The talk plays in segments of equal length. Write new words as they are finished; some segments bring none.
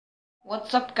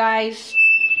What's up, guys?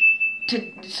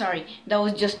 Sorry, that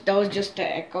was just the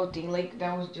echo thing. Like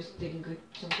that was just something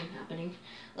happening.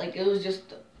 Like it was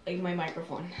just like my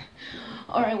microphone.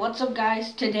 All right, what's up,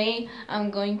 guys? Today I'm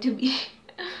going to be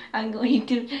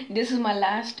this is my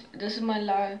last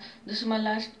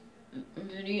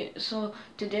video. So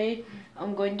today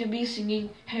I'm going to be singing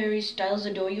Harry Styles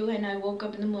Adore You, and I woke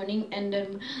up in the morning and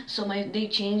then they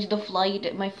changed the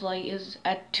flight. My flight is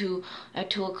at 2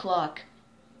 o'clock.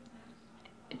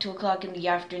 2 o'clock in the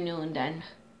afternoon then,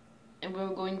 and we're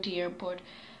going to airport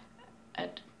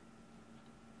at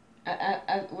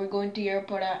we're going to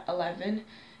airport at 11,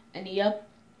 and yep,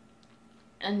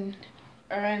 and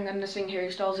I'm gonna sing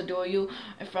Harry Styles Adore You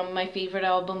from my favorite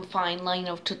album Fine Line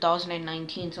of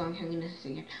 2019, so I'm gonna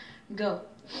sing it. Go.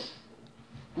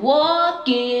 Walk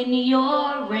in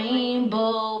your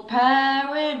rainbow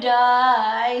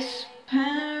paradise,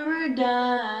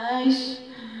 paradise.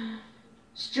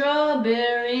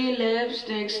 Strawberry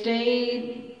lipstick,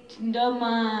 state of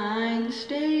mind,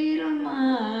 state of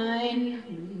mind.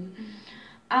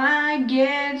 I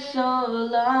get so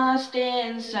lost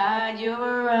inside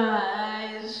your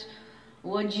eyes.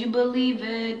 Would you believe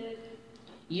it?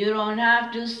 You don't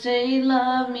have to say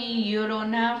love me, you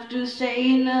don't have to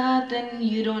say nothing,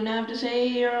 you don't have to say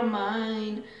you're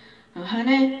mine.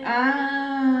 Honey,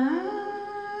 I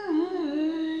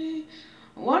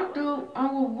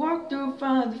will walk through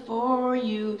fire for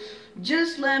you.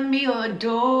 Just let me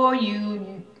adore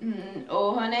you.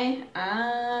 Oh, honey,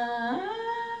 I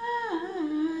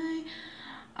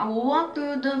will walk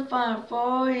through the fire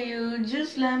for you.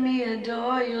 Just let me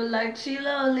adore you, like the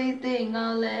lonely thing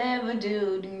I'll ever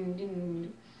do.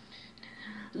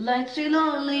 Like the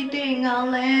lonely thing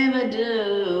I'll ever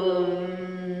do.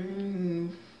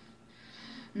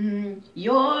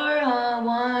 You're a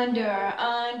wonder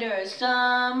under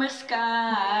summer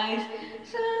skies,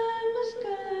 summer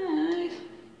skies.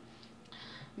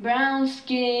 Brown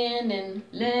skin and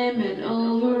lemon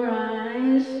over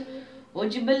eyes.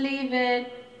 Would you believe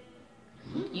it?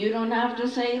 You don't have to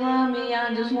say love me,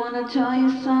 I just wanna tell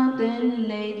you something.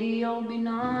 Lately you've been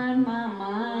on my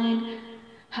mind.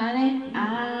 Honey,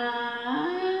 I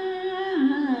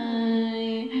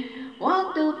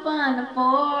want to find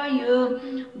for you.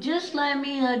 Just let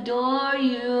me adore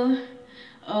you.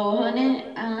 Oh, honey,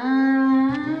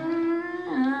 I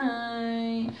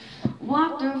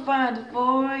walk through fire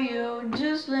for you.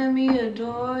 Just let me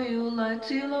adore you, like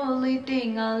the only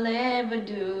thing I'll ever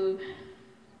do.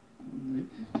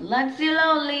 Like the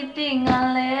only thing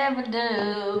I'll ever do.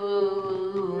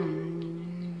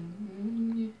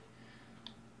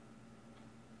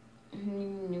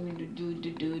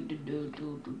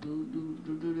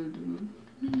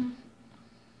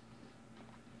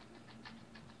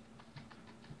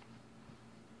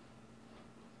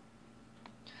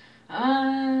 I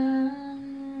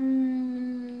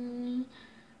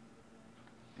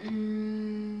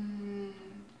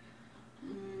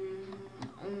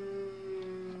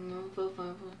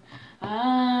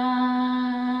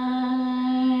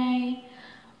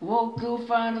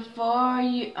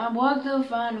walk through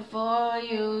fire for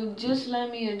you. Just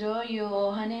let me adore you,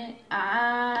 oh honey.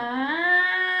 I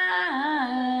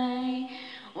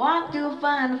walk through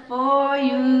fire for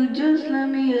you. Just let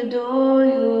me adore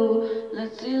you.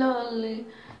 That's the lonely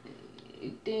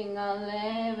thing I'll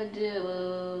ever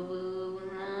do.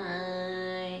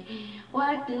 I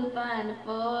walk through fire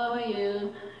for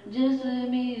you. Just let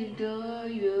me adore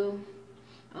you,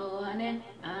 oh honey.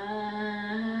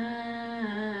 I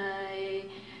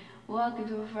walking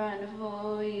through front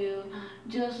for you.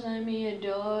 Just let me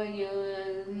adore you.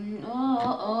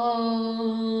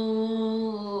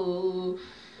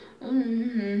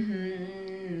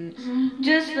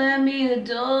 Just let me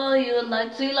adore you,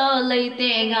 like the lonely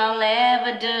thing I'll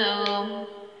ever do.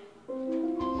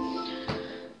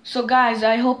 So guys,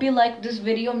 I hope you liked this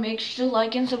video. Make sure to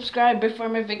like and subscribe before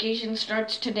my vacation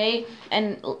starts today,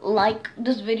 and like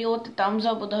this video with the thumbs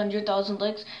up with 100,000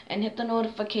 likes, and hit the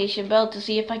notification bell to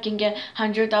see if I can get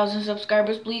 100,000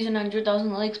 subscribers, please, and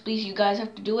 100,000 likes, please. You guys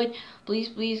have to do it, please,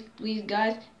 please, please,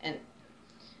 guys, and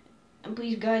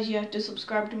please, guys, you have to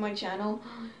subscribe to my channel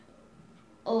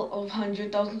of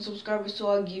 100,000 subscribers, so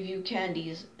I'll give you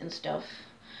candies and stuff,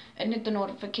 and hit the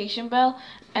notification bell.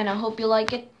 And I hope you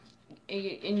like it.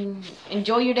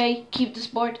 Enjoy your day, keep the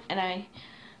sport, and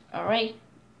alright,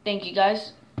 thank you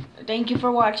guys, thank you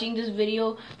for watching this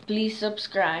video. Please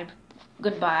subscribe.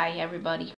 Goodbye, everybody.